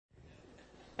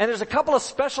And there's a couple of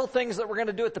special things that we're going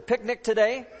to do at the picnic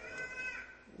today.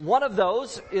 One of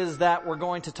those is that we're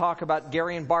going to talk about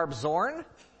Gary and Barb Zorn.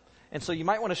 And so you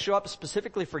might want to show up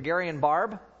specifically for Gary and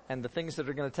Barb and the things that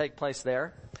are going to take place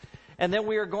there. And then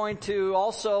we are going to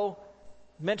also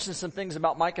mention some things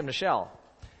about Mike and Michelle.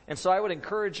 And so I would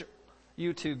encourage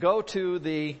you to go to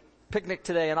the picnic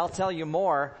today, and I'll tell you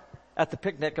more at the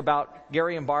picnic about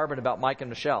Gary and Barb and about Mike and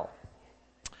Michelle.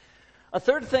 A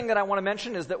third thing that I want to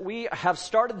mention is that we have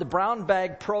started the Brown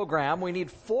Bag program. We need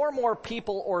 4 more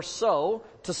people or so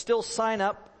to still sign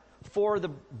up for the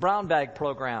Brown Bag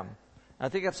program. I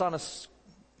think it's on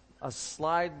a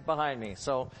slide behind me.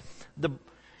 So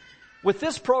with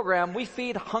this program, we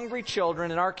feed hungry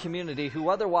children in our community who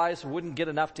otherwise wouldn't get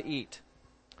enough to eat.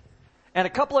 And a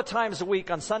couple of times a week,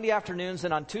 on Sunday afternoons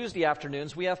and on Tuesday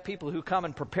afternoons, we have people who come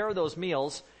and prepare those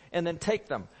meals and then take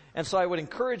them. And so I would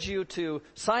encourage you to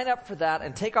sign up for that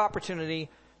and take opportunity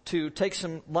to take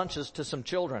some lunches to some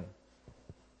children.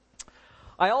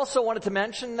 I also wanted to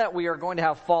mention that we are going to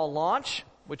have fall launch,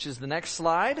 which is the next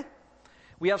slide.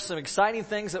 We have some exciting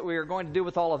things that we are going to do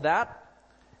with all of that.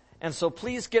 And so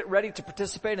please get ready to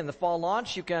participate in the fall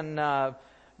launch. You can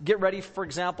get ready, for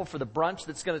example, for the brunch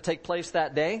that's going to take place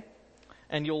that day.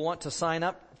 And you'll want to sign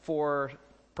up for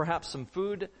perhaps some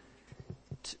food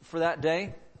for that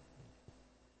day.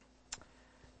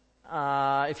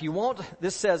 If you won't,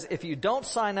 this says, if you don't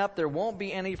sign up, there won't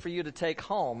be any for you to take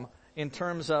home in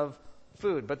terms of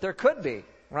food. But there could be,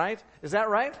 right? Is that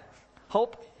right?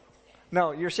 Hope?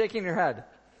 No, you're shaking your head.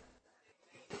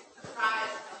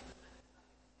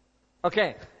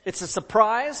 Okay, it's a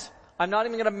surprise. I'm not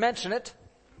even going to mention it.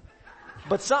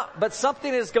 But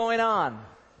something is going on.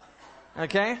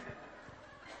 Okay?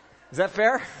 Is that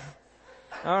fair?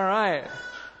 All right.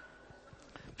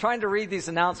 I'm trying to read these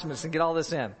announcements and get all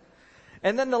this in.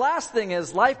 And then the last thing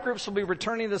is life groups will be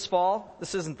returning this fall.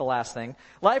 This isn't the last thing.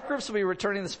 Life groups will be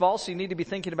returning this fall, so you need to be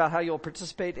thinking about how you'll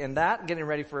participate in that, getting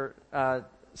ready for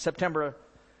September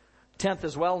 10th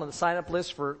as well on the sign-up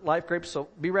list for life groups, so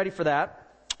be ready for that.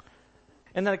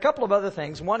 And then a couple of other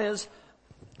things. One is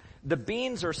the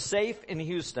beans are safe in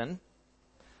Houston.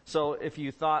 So if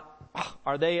you thought,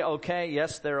 are they okay?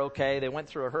 Yes, they're okay. They went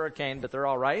through a hurricane, but they're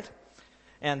all right.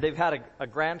 And they've had a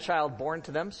grandchild born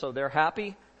to them, so they're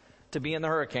happy to be in the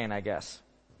hurricane, I guess.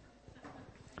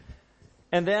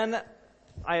 And then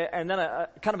a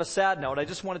kind of a sad note, I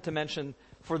just wanted to mention,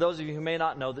 for those of you who may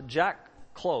not know, that Jack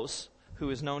Close, who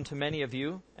is known to many of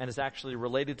you and is actually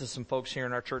related to some folks here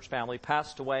in our church family,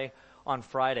 passed away on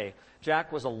Friday.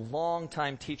 Jack was a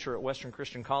long-time teacher at Western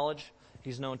Christian College.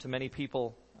 He's known to many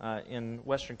people in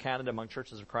Western Canada among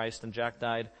Churches of Christ, and Jack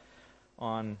died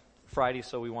on Friday,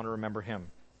 so we want to remember him.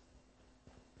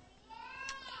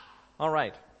 All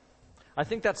right. I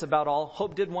think that's about all.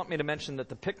 Hope did want me to mention that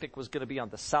the picnic was going to be on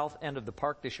the south end of the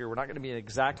park this year. We're not going to be in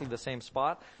exactly the same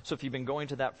spot. So if you've been going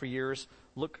to that for years,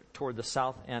 look toward the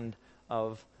south end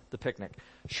of the picnic.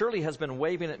 Shirley has been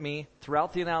waving at me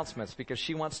throughout the announcements because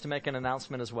she wants to make an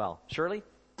announcement as well. Shirley?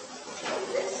 I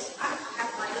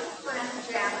have my good friend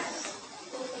Janice,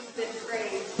 who's been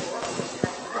praying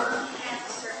for lung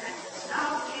cancer and is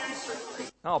now cancer-free.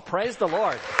 Oh, praise the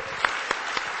Lord.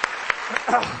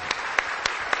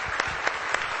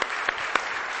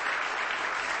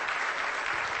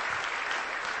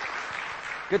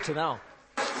 Good to know.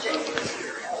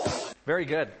 Very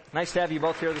good. Nice to have you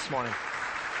both here this morning.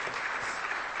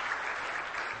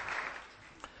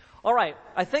 All right.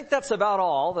 I think that's about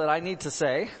all that I need to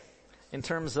say in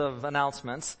terms of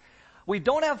announcements. We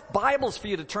don't have Bibles for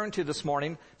you to turn to this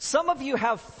morning. Some of you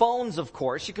have phones, of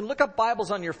course. You can look up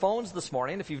Bibles on your phones this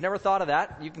morning. If you've never thought of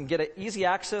that, you can get easy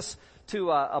access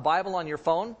to a Bible on your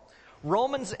phone.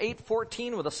 Romans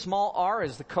 8:14 with a small r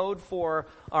is the code for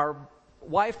our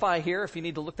Wi-Fi here, if you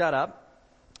need to look that up.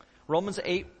 Romans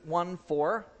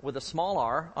 8:14 with a small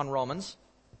r on Romans.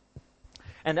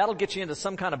 And that'll get you into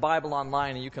some kind of Bible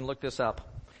online, and you can look this up.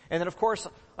 And then, of course,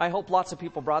 I hope lots of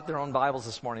people brought their own Bibles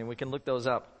this morning. We can look those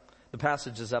up. The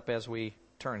passage is up as we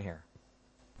turn here.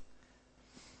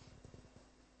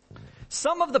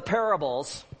 Some of the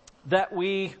parables that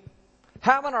we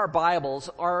have in our Bibles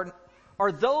are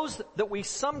those that we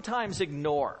sometimes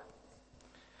ignore.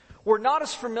 We're not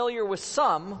as familiar with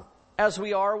some as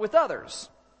we are with others.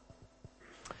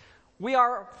 We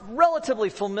are relatively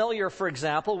familiar, for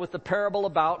example, with the parable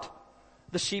about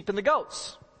the sheep and the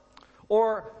goats.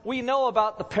 Or we know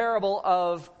about the parable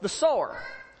of the sower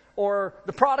or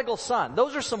the prodigal son.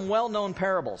 Those are some well-known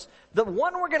parables. The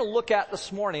one we're going to look at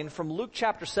this morning from Luke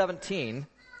chapter 17,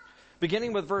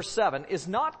 beginning with verse 7, is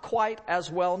not quite as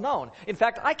well known. In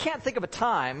fact, I can't think of a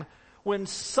time when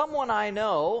someone I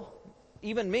know,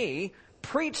 even me,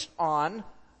 preached on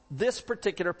this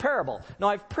particular parable. Now,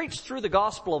 I've preached through the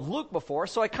Gospel of Luke before,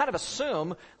 so I kind of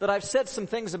assume that I've said some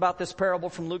things about this parable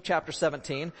from Luke chapter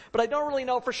 17, but I don't really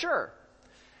know for sure.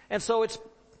 And so it's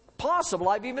possible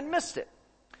I've even missed it.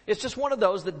 It's just one of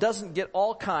those that doesn't get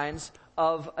all kinds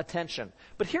of attention.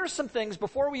 But here's some things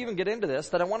before we even get into this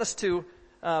that I want us to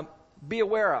be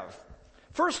aware of.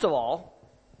 First of all,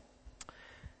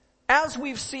 as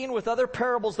we've seen with other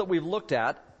parables that we've looked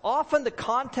at, often the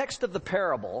context of the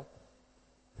parable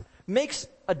makes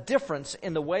a difference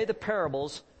in the way the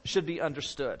parables should be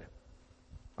understood.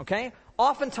 Okay?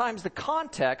 Oftentimes the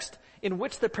context in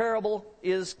which the parable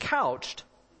is couched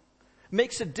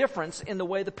makes a difference in the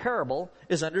way the parable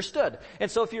is understood.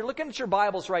 And so if you're looking at your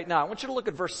Bibles right now, I want you to look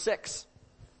at verse 6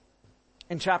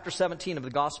 in chapter 17 of the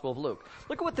Gospel of Luke.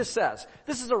 Look at what this says.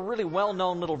 This is a really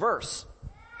well-known little verse.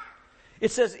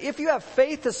 It says, if you have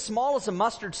faith as small as a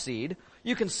mustard seed,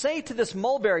 you can say to this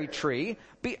mulberry tree,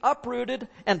 be uprooted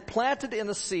and planted in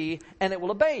the sea, and it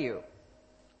will obey you.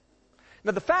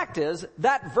 Now the fact is,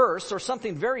 that verse, or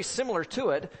something very similar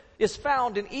to it, is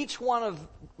found in each one of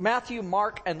Matthew,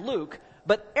 Mark, and Luke,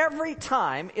 but every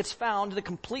time it's found in a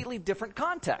completely different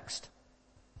context.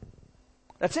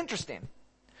 That's interesting.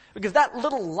 Because that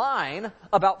little line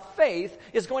about faith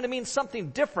is going to mean something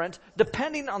different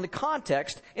depending on the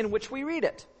context in which we read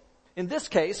it. In this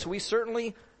case, we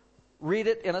certainly read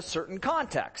it in a certain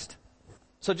context.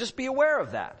 So just be aware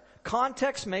of that.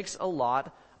 Context makes a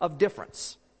lot of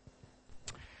difference.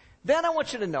 Then I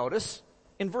want you to notice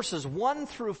in verses 1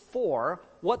 through 4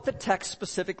 what the text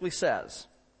specifically says.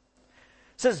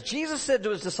 It says, Jesus said to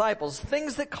his disciples,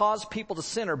 things that cause people to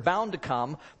sin are bound to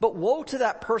come, but woe to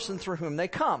that person through whom they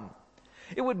come.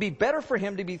 It would be better for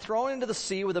him to be thrown into the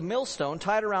sea with a millstone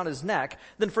tied around his neck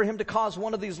than for him to cause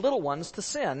one of these little ones to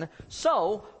sin.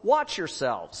 So watch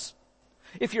yourselves.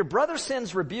 If your brother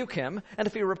sins, rebuke him, and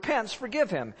if he repents, forgive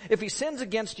him. If he sins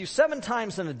against you 7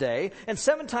 times in a day, and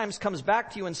 7 times comes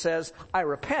back to you and says, I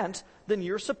repent, then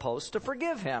you're supposed to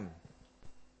forgive him.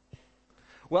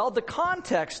 Well, the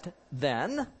context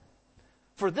then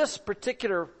for this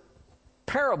particular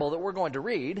parable that we're going to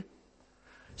read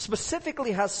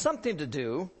specifically has something to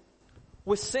do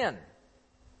with sin.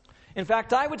 In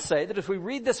fact, I would say that if we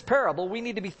read this parable, we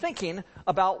need to be thinking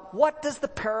about what does the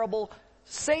parable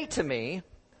say to me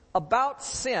about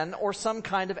sin or some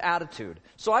kind of attitude.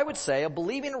 So I would say a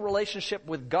believing relationship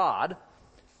with God,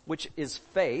 which is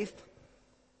faith,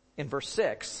 in verse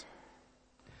 6,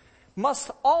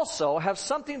 must also have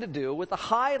something to do with a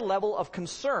high level of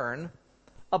concern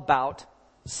about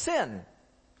sin,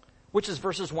 which is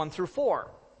verses 1 through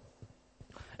 4.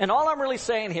 And all I'm really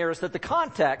saying here is that the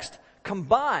context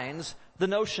combines the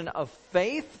notion of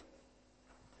faith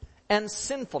and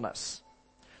sinfulness.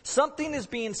 Something is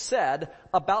being said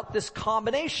about this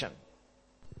combination,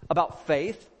 about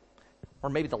faith, or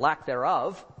maybe the lack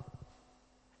thereof,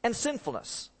 and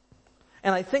sinfulness.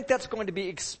 And I think that's going to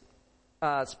be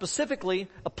specifically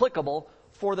applicable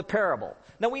for the parable.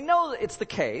 Now we know that it's the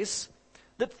case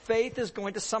that faith is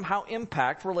going to somehow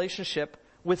impact relationship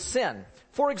with sin.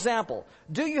 For example,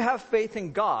 do you have faith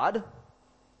in God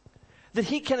that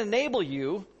He can enable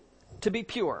you to be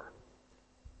pure?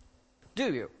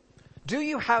 Do you? Do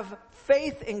you have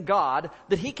faith in God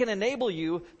that He can enable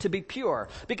you to be pure?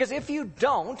 Because if you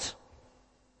don't,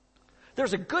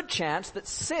 there's a good chance that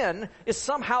sin is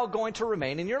somehow going to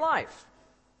remain in your life.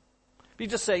 If you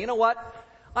just say, you know what,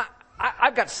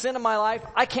 I've got sin in my life,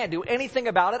 I can't do anything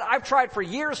about it, I've tried for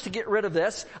years to get rid of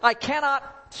this, I cannot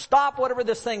stop whatever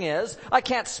this thing is, I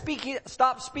can't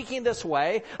stop speaking this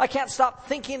way, I can't stop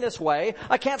thinking this way,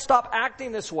 I can't stop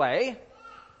acting this way.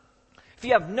 If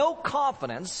you have no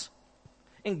confidence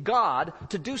in God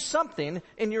to do something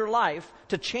in your life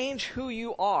to change who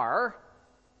you are,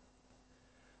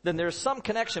 then there's some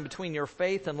connection between your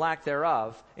faith and lack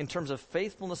thereof in terms of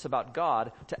faithfulness about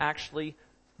God to actually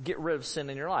get rid of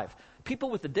sin in your life. People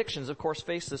with addictions, of course,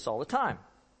 face this all the time.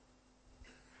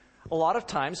 A lot of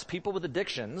times, people with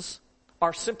addictions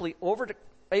are simply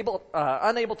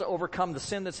unable to overcome the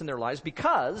sin that's in their lives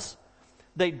because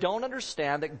they don't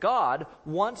understand that God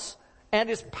wants and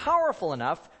is powerful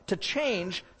enough to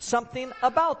change something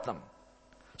about them.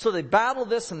 So they battle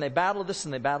this and they battle this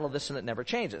and they battle this and it never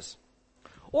changes.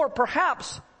 Or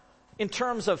perhaps, in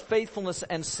terms of faithfulness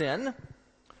and sin,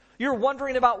 you're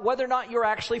wondering about whether or not you're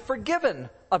actually forgiven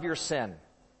of your sin.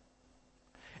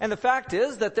 And the fact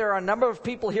is that there are a number of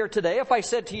people here today, if I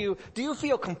said to you, do you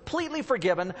feel completely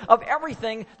forgiven of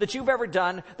everything that you've ever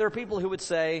done? There are people who would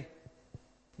say,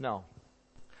 no.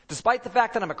 Despite the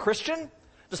fact that I'm a Christian,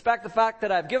 despite the fact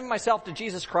that I've given myself to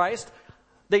Jesus Christ,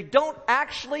 they don't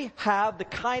actually have the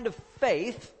kind of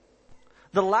faith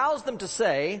that allows them to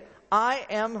say, I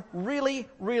am really,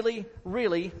 really,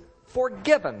 really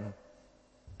forgiven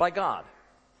by God.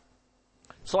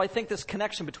 So I think this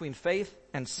connection between faith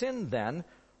and sin then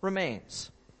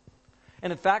remains.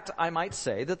 And in fact, I might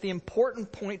say that the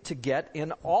important point to get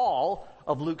in all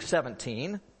of Luke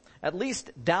 17, at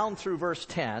least down through verse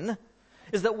 10,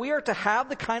 is that we are to have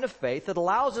the kind of faith that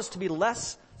allows us to be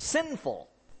less sinful,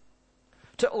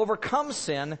 to overcome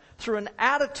sin through an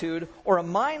attitude or a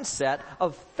mindset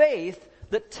of faith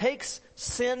that takes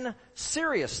sin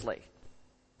seriously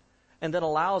and then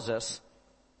allows us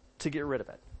to get rid of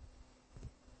it.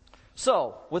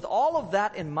 So, with all of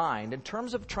that in mind, in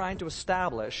terms of trying to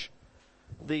establish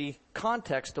the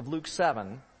context of Luke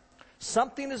 7,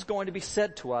 something is going to be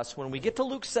said to us when we get to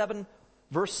Luke 17,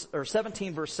 verse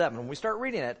 7. When we start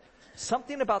reading it,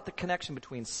 something about the connection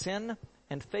between sin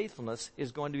and faithfulness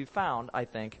is going to be found, I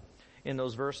think, in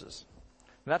those verses.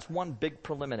 And that's one big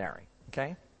preliminary,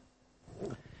 okay?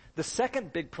 The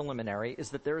second big preliminary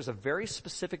is that there is a very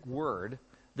specific word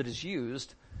that is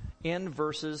used in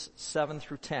verses 7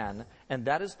 through 10, and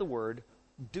that is the word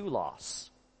doulos.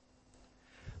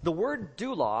 The word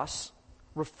doulos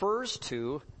refers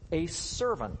to a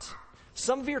servant.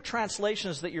 Some of your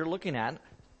translations that you're looking at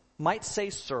might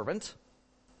say servant.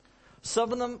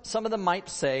 Some of them might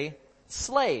say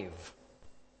slave.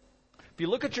 If you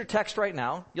look at your text right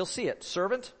now, you'll see it,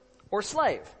 servant or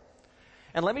slave.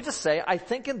 And let me just say, I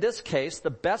think in this case,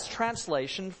 the best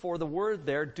translation for the word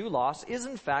there, doulos, is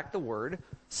in fact the word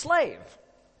slave.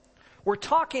 We're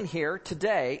talking here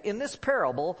today in this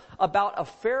parable about a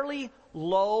fairly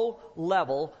low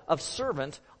level of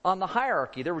servant on the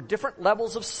hierarchy. There were different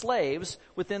levels of slaves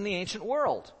within the ancient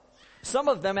world. Some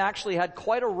of them actually had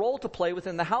quite a role to play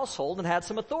within the household and had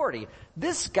some authority.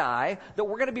 This guy that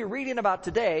we're going to be reading about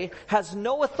today has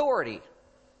no authority.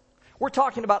 We're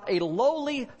talking about a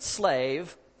lowly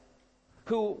slave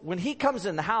who, when he comes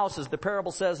in the house, as the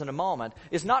parable says in a moment,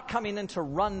 is not coming in to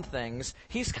run things.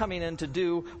 He's coming in to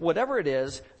do whatever it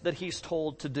is that he's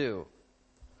told to do.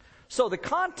 So the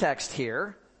context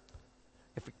here,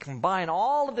 if we combine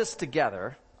all of this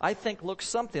together, I think looks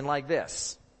something like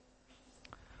this.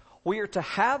 We are to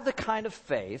have the kind of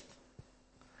faith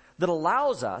that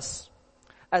allows us,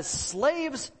 as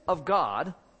slaves of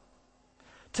God,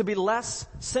 to be less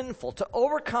sinful, to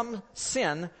overcome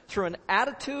sin through an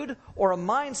attitude or a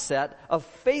mindset of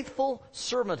faithful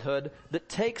servanthood that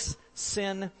takes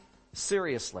sin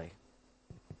seriously.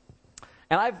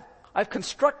 And I've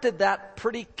constructed that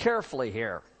pretty carefully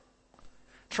here,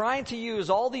 trying to use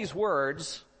all these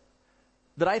words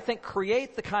that I think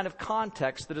create the kind of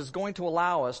context that is going to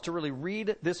allow us to really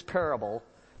read this parable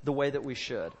the way that we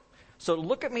should. So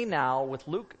look at me now with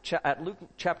Luke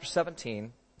chapter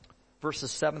 17,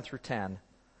 verses 7 through 10,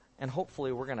 and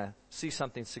hopefully we're going to see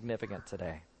something significant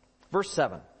today. Verse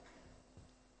 7.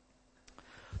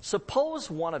 Suppose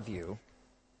one of you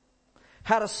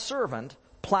had a servant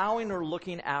plowing or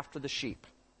looking after the sheep.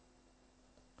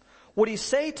 Would he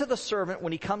say to the servant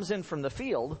when he comes in from the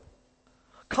field,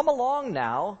 "Come along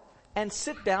now and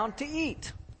sit down to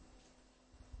eat"?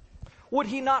 Would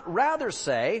he not rather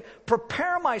say,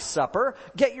 "Prepare my supper,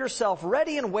 get yourself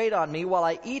ready and wait on me while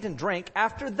I eat and drink.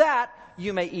 After that,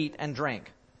 you may eat and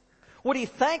drink"? Would he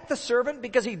thank the servant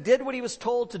because he did what he was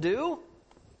told to do?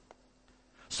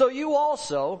 So you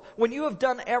also, when you have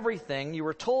done everything you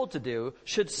were told to do,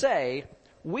 should say,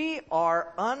 "We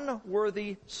are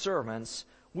unworthy servants.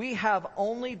 We have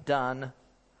only done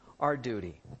our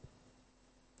duty."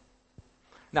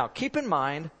 Now, keep in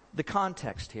mind the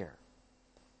context here.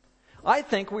 I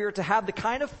think we are to have the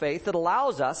kind of faith that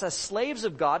allows us, as slaves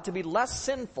of God, to be less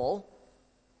sinful,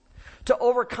 to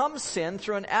overcome sin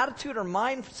through an attitude or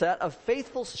mindset of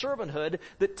faithful servanthood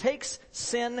that takes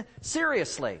sin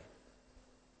seriously.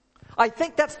 I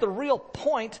think that's the real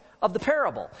point of the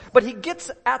parable. But he gets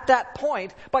at that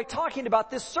point by talking about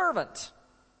this servant.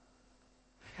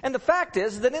 And the fact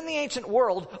is that in the ancient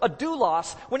world, a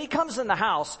doulos, when he comes in the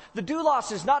house, the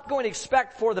doulos is not going to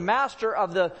expect for the master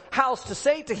of the house to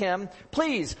say to him,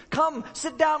 "Please, come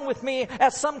sit down with me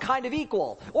as some kind of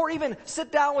equal," or even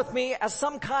 "sit down with me as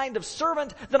some kind of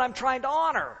servant that I'm trying to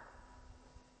honor."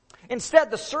 Instead,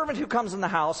 the servant who comes in the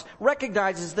house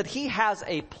recognizes that he has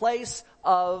a place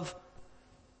of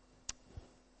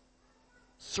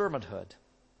servanthood.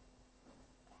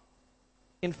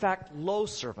 In fact, low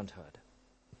servanthood.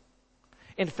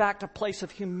 In fact, a place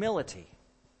of humility.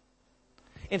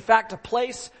 In fact, a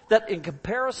place that in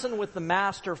comparison with the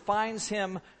master finds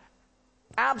him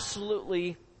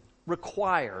absolutely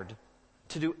required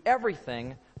to do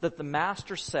everything that the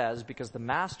master says, because the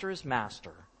master is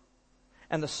master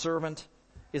and the servant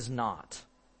is not.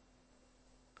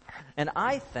 And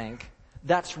I think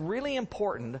that's really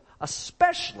important,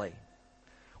 especially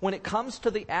when it comes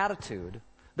to the attitude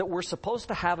that we're supposed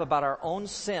to have about our own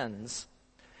sins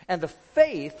and the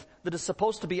faith that is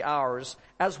supposed to be ours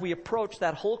as we approach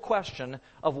that whole question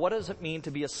of what does it mean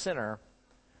to be a sinner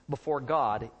before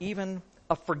God, even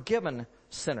a forgiven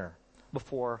sinner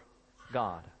before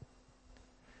God.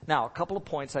 Now, a couple of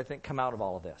points I think come out of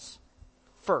all of this.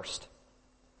 First,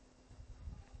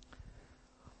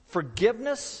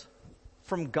 forgiveness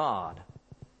from God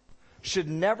should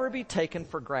never be taken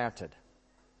for granted.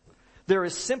 There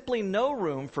is simply no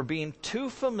room for being too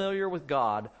familiar with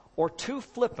God or too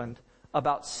flippant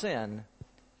about sin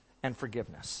and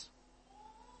forgiveness.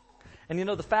 And you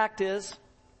know, the fact is,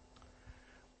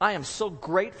 I am so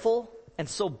grateful and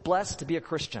so blessed to be a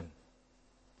Christian.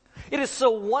 It is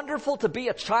so wonderful to be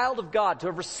a child of God, to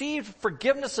have received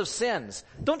forgiveness of sins.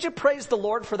 Don't you praise the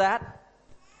Lord for that?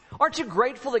 Aren't you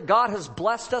grateful that God has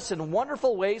blessed us in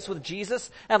wonderful ways with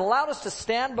Jesus and allowed us to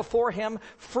stand before Him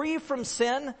free from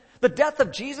sin? The death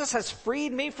of Jesus has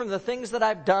freed me from the things that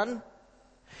I've done.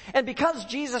 And because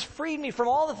Jesus freed me from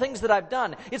all the things that I've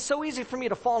done, it's so easy for me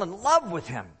to fall in love with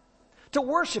Him, to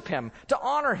worship Him, to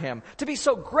honor Him, to be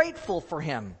so grateful for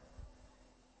Him.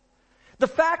 The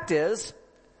fact is,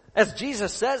 as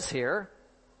Jesus says here,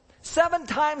 7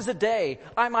 times a day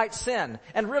I might sin.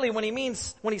 And really when he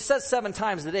says 7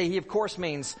 times a day, he of course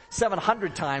means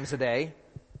 700 times a day.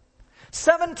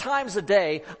 7 times a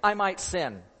day I might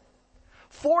sin.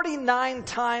 49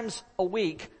 times a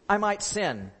week I might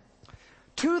sin.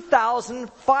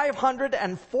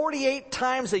 2,548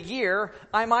 times a year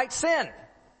I might sin.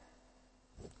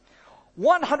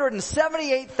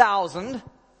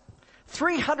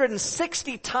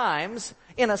 178,360 times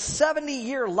in a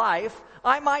 70-year life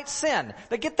I might sin.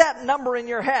 Now get that number in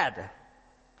your head.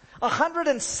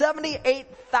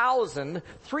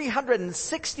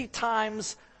 178,360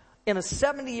 times in a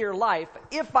 70-year life,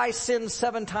 if I sin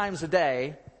 7 times a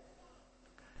day,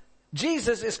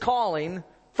 Jesus is calling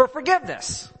for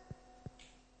forgiveness.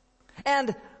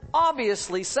 And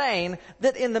obviously saying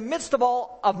that in the midst of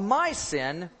all of my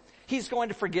sin, He's going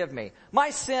to forgive me.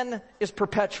 My sin is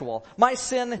perpetual. My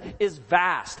sin is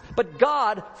vast. But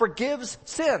God forgives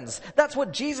sins. That's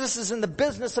what Jesus is in the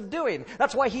business of doing.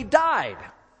 That's why He died.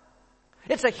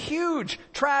 It's a huge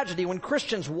tragedy when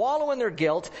Christians wallow in their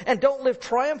guilt and don't live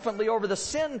triumphantly over the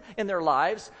sin in their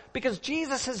lives because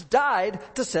Jesus has died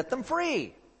to set them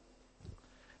free.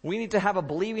 We need to have a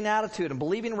believing attitude and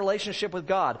believing relationship with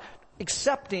God,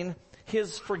 accepting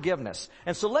His forgiveness.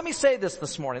 And so let me say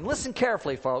this morning. Listen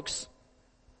carefully, folks.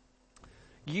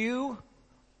 You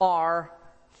are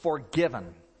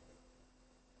forgiven.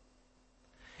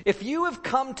 If you have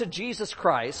come to Jesus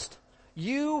Christ,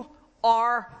 you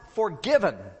are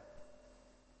forgiven.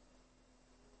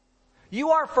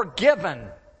 You are forgiven.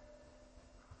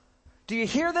 Do you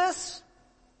hear this?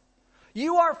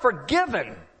 You are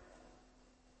forgiven.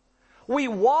 We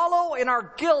wallow in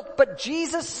our guilt, but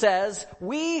Jesus says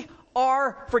we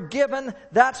are forgiven.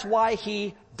 That's why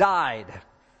He died.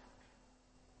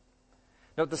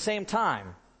 Now, at the same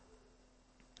time,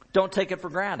 don't take it for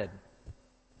granted.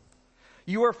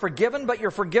 You are forgiven, but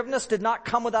your forgiveness did not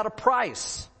come without a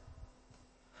price.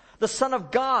 The Son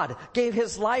of God gave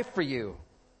His life for you.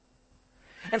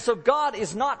 And so God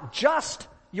is not just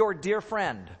your dear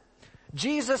friend.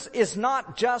 Jesus is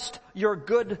not just your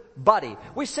good buddy.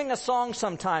 We sing a song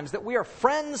sometimes that we are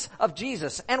friends of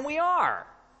Jesus, and we are.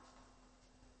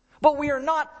 But we are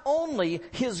not only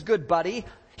His good buddy.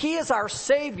 He is our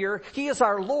Savior. He is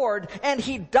our Lord. And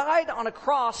He died on a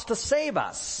cross to save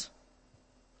us.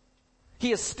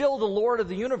 He is still the Lord of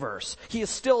the universe. He is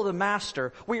still the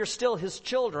Master. We are still His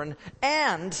children.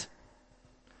 And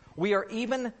we are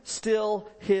even still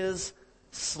His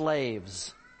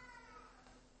slaves.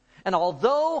 And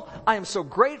although I am so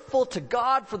grateful to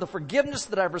God for the forgiveness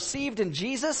that I've received in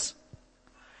Jesus,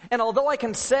 and although I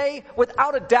can say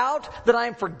without a doubt that I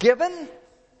am forgiven,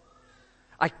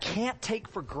 I can't take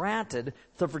for granted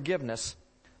the forgiveness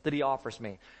that He offers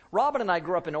me. Robin and I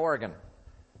grew up in Oregon.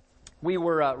 We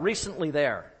were recently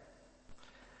there.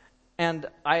 And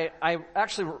I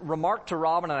actually remarked to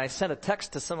Robin, and I sent a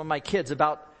text to some of my kids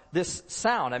about this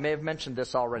sound. I may have mentioned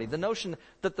this already. The notion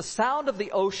that the sound of the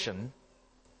ocean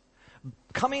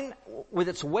coming with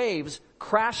its waves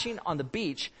crashing on the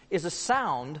beach is a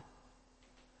sound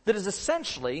that is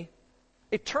essentially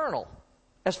eternal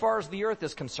as far as the earth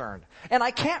is concerned. And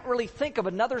I can't really think of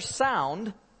another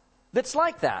sound that's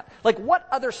like that. Like, what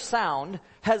other sound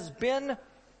has been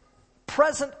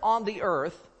present on the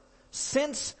earth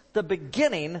since the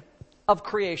beginning of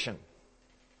creation?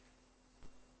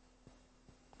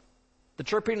 The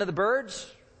chirping of the birds,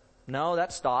 No,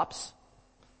 that stops.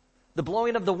 The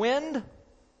blowing of the wind?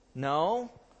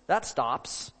 No, that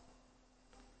stops.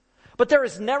 But there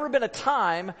has never been a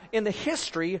time in the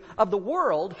history of the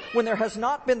world when there has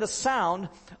not been the sound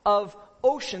of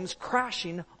oceans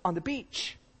crashing on the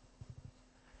beach.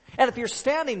 And if you're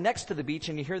standing next to the beach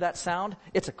and you hear that sound,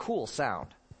 it's a cool sound.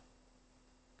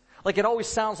 Like it always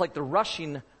sounds like the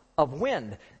rushing of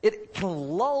wind. It can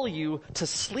lull you to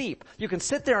sleep. You can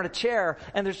sit there in a chair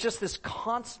and there's just this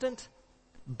constant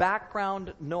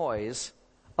background noise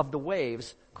of the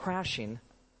waves crashing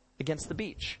against the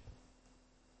beach.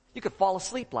 You could fall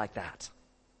asleep like that.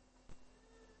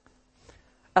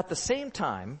 At the same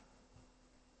time,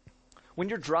 when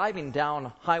you're driving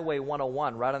down Highway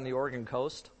 101 right on the Oregon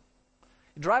coast,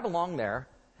 you drive along there,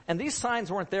 and these signs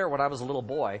weren't there when I was a little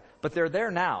boy, but they're there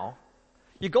now.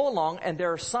 You go along, and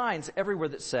there are signs everywhere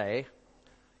that say,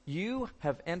 "You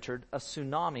have entered a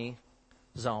tsunami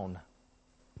zone.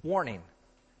 Warning,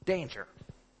 danger."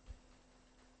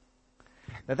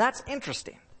 Now that's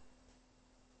interesting.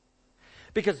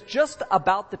 Because just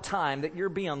about the time that you're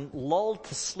being lulled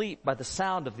to sleep by the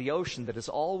sound of the ocean that is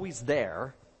always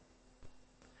there,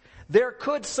 there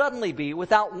could suddenly be,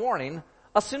 without warning,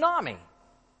 a tsunami.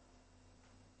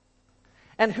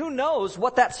 And who knows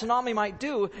what that tsunami might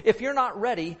do if you're not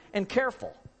ready and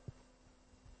careful.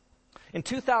 In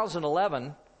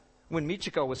 2011, when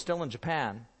Michiko was still in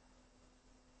Japan,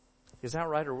 is that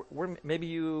right? Or maybe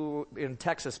you in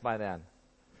Texas by then.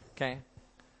 Okay.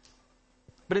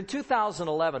 But in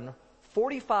 2011,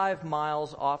 45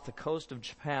 miles off the coast of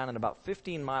Japan and about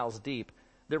 15 miles deep,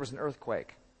 there was an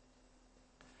earthquake.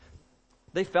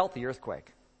 They felt the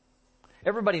earthquake.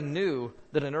 Everybody knew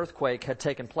that an earthquake had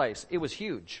taken place. It was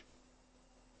huge.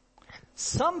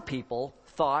 Some people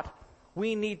thought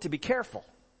we need to be careful.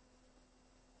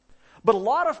 But a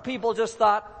lot of people just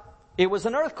thought it was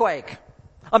an earthquake,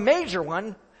 a major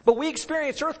one, but we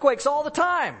experience earthquakes all the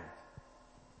time.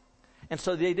 And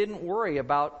so they didn't worry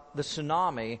about the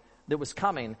tsunami that was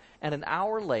coming. And an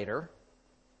hour later,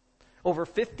 over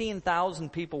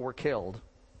 15,000 people were killed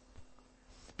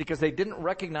because they didn't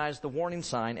recognize the warning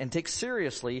sign and take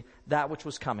seriously that which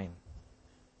was coming.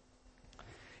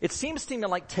 It seems to me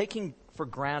like taking for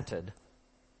granted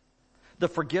the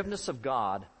forgiveness of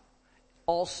God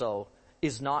also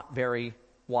is not very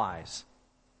wise.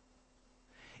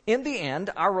 In the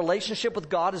end, our relationship with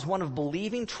God is one of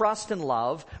believing, trust, and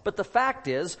love, but the fact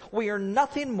is, we are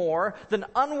nothing more than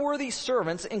unworthy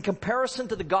servants in comparison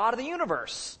to the God of the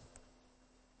universe.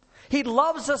 He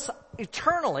loves us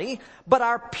eternally, but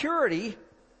our purity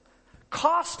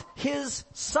cost His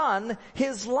Son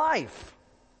His life.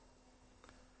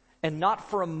 And not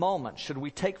for a moment should we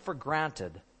take for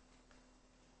granted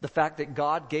the fact that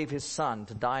God gave His Son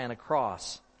to die on a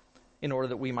cross in order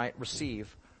that we might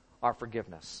receive our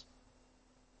forgiveness.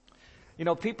 You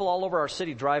know, people all over our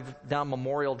city drive down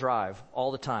Memorial Drive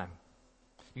all the time.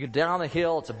 You go down the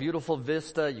hill, it's a beautiful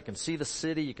vista, you can see the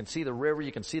city, you can see the river,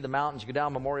 you can see the mountains, you go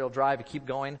down Memorial Drive, you keep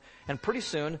going, and pretty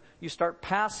soon you start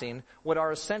passing what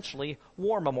are essentially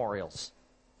war memorials.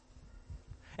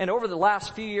 And over the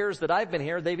last few years that I've been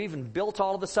here, they've even built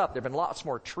all of this up. There have been lots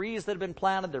more trees that have been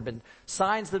planted, there have been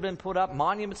signs that have been put up,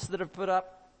 monuments that have been put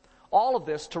up. All of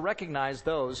this to recognize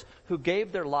those who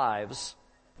gave their lives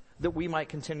that we might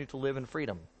continue to live in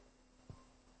freedom.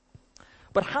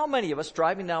 But how many of us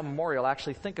driving down Memorial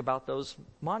actually think about those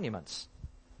monuments?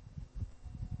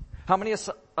 How many of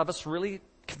us really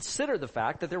consider the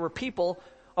fact that there were people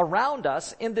around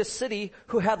us in this city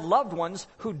who had loved ones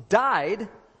who died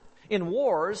in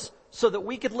wars so that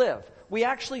we could live? We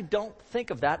actually don't think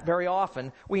of that very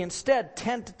often. We instead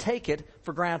tend to take it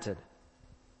for granted.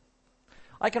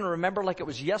 I can remember like it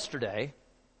was yesterday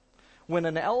when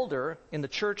an elder in the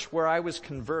church where I was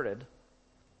converted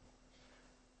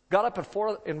got up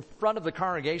in front of the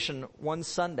congregation one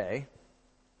Sunday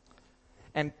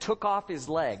and took off his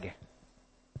leg.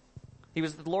 He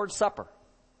was at the Lord's Supper.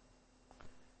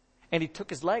 And he took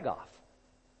his leg off.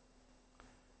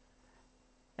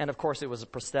 And of course it was a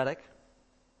prosthetic.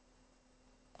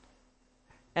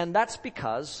 And that's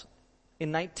because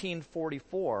in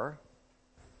 1944,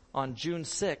 on June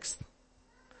 6th,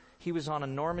 he was on a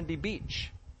Normandy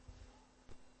beach.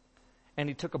 And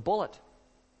he took a bullet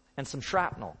and some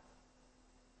shrapnel.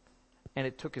 And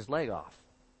it took his leg off.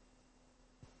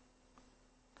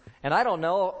 And I don't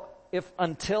know if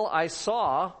until I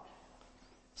saw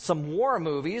some war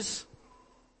movies,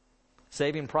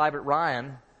 Saving Private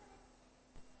Ryan,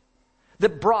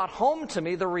 that brought home to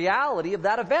me the reality of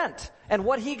that event and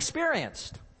what he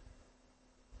experienced.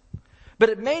 But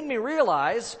it made me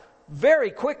realize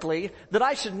very quickly that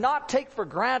I should not take for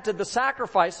granted the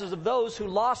sacrifices of those who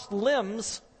lost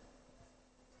limbs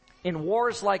in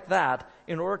wars like that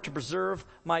in order to preserve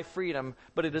my freedom,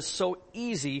 but it is so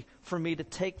easy for me to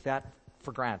take that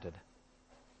for granted.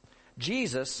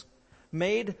 Jesus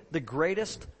made the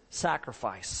greatest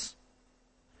sacrifice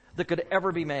that could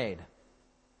ever be made.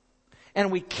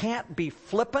 And we can't be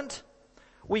flippant.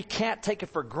 We can't take it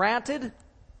for granted.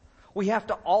 We have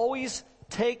to always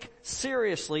take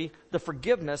seriously the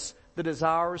forgiveness that is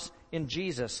ours in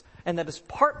Jesus. And that is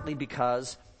partly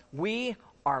because we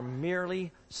are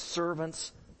merely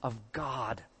servants of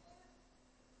God.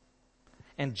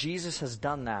 And Jesus has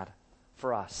done that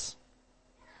for us.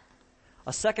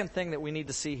 A second thing that we need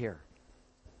to see here.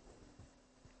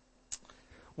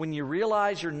 When you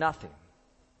realize you're nothing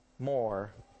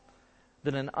more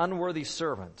than an unworthy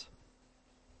servant,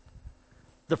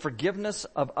 the forgiveness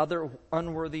of other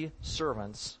unworthy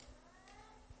servants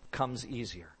comes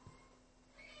easier.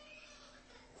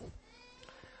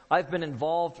 I've been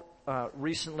involved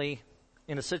recently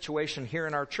in a situation here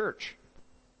in our church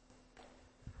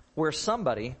where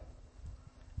somebody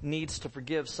needs to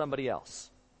forgive somebody else.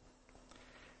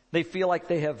 They feel like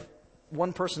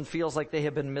one person feels like they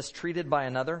have been mistreated by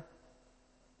another.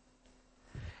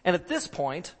 And at this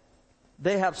point,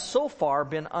 they have so far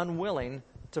been unwilling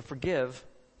to forgive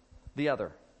the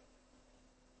other.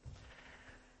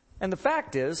 And the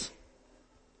fact is,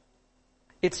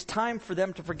 it's time for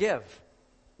them to forgive.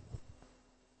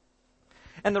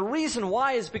 And the reason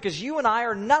why is because you and I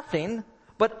are nothing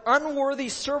but unworthy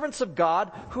servants of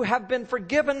God who have been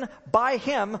forgiven by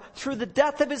Him through the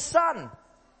death of His Son.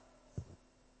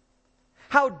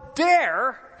 How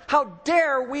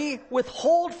dare we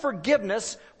withhold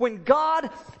forgiveness when God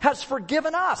has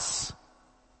forgiven us?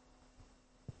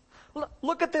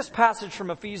 Look at this passage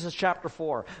from Ephesians chapter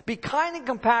 4. Be kind and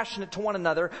compassionate to one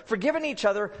another, forgiving each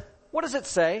other. What does it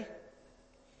say?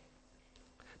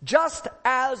 Just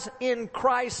as in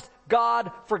Christ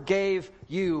God forgave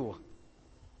you.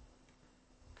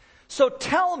 So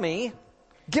tell me,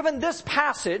 given this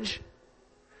passage,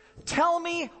 tell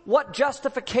me what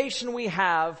justification we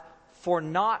have for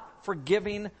not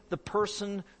forgiving the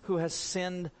person who has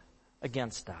sinned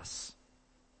against us.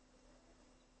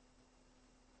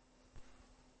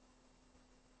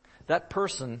 That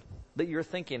person that you're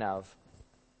thinking of,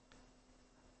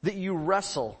 that you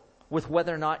wrestle with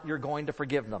whether or not you're going to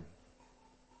forgive them.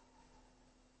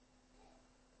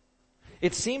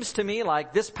 It seems to me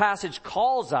like this passage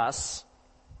calls us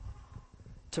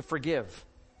to forgive.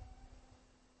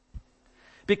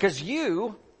 Because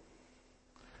you,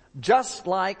 just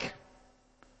like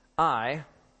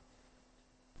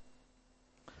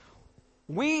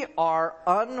we are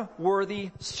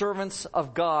unworthy servants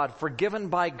of God, forgiven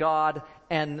by God,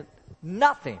 and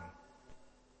nothing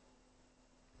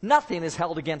is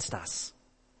held against us.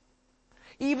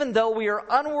 Even though we are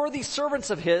unworthy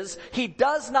servants of His, He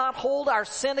does not hold our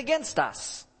sin against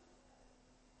us.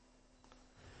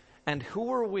 And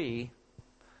who are we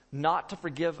not to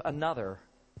forgive another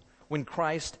when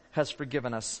Christ has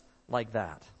forgiven us like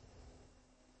that?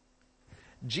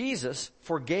 Jesus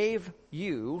forgave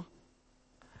you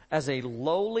as a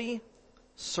lowly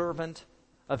servant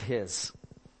of His.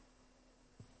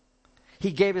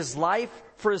 He gave His life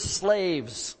for His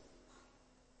slaves.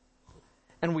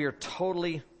 And we are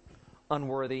totally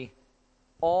unworthy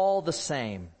all the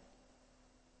same.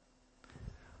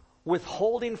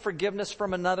 Withholding forgiveness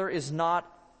from another is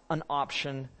not an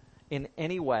option in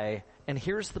any way. And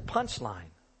here's the punchline.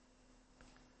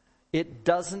 It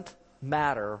doesn't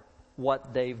matter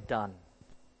what they've done.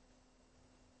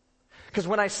 Because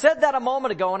when I said that a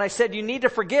moment ago and I said you need to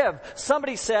forgive,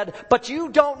 somebody said, but you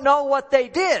don't know what they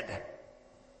did.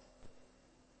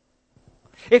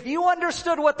 If you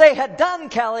understood what they had done,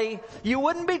 Kelly, you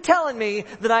wouldn't be telling me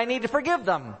that I need to forgive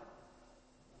them.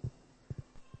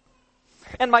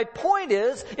 And my point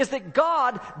is that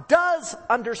God does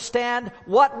understand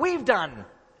what we've done.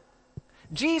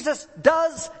 Jesus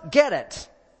does get it.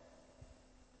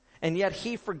 And yet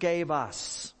He forgave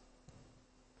us.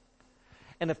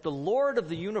 And if the Lord of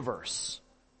the universe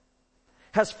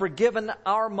has forgiven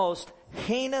our most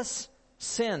heinous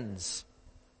sins,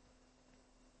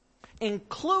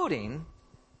 including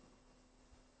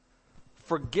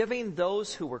forgiving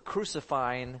those who were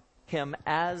crucifying Him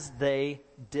as they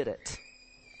did it.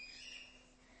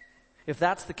 If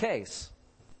that's the case,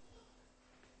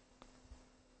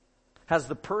 has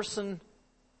the person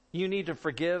you need to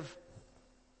forgive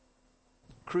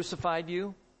crucified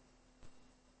you?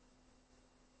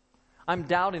 I'm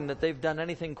doubting that they've done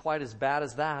anything quite as bad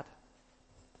as that.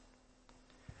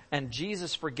 And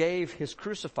Jesus forgave His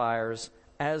crucifiers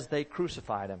as they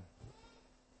crucified him.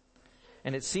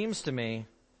 And it seems to me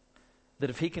that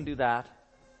if he can do that,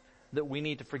 that we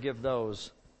need to forgive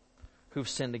those who've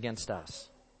sinned against us.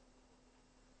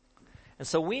 And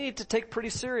so we need to take pretty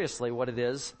seriously what it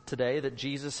is today that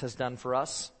Jesus has done for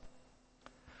us.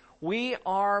 We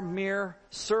are mere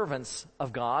servants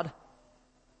of God,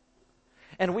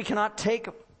 and we cannot take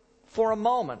it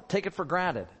for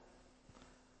granted,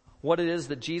 what it is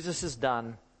that Jesus has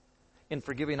done in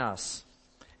forgiving us,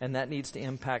 and that needs to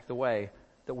impact the way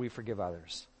that we forgive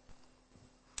others.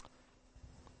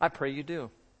 I pray you do.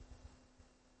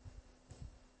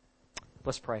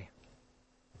 Let's pray.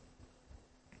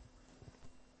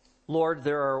 Lord,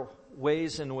 there are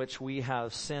ways in which we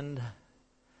have sinned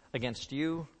against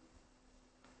you,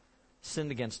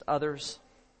 sinned against others.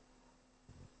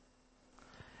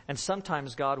 And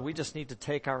sometimes, God, we just need to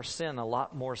take our sin a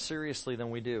lot more seriously than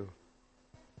we do.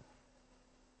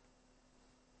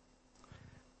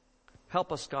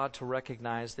 Help us, God, to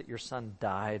recognize that your Son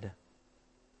died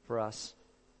for us.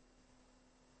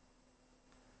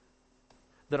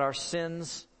 That our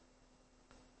sins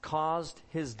caused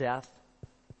his death.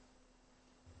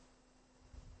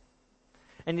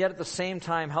 And yet at the same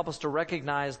time, help us to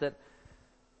recognize that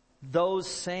those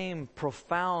same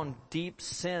profound, deep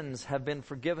sins have been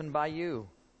forgiven by you.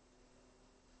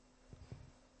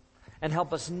 And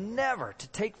help us never to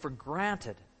take for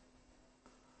granted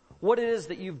what it is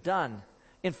that you've done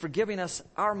in forgiving us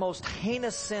our most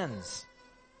heinous sins.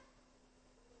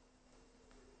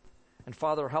 And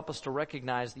Father, help us to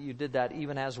recognize that you did that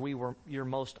even as we were your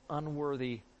most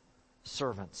unworthy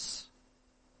servants.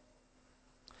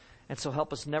 And so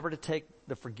help us never to take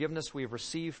the forgiveness we have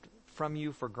received from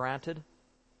you for granted.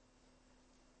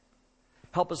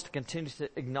 Help us to continue to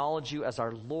acknowledge you as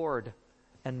our Lord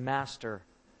and Master,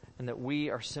 and that we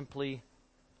are simply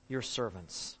your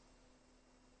servants.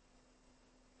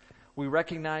 We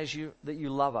recognize you, that you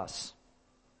love us.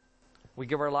 We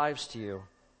give our lives to you.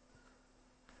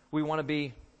 We want to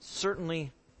be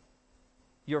certainly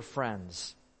your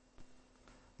friends.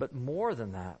 But more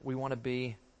than that, we want to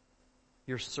be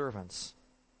your servants.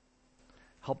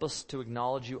 Help us to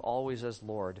acknowledge you always as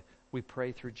Lord. We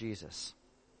pray through Jesus.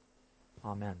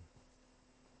 Amen.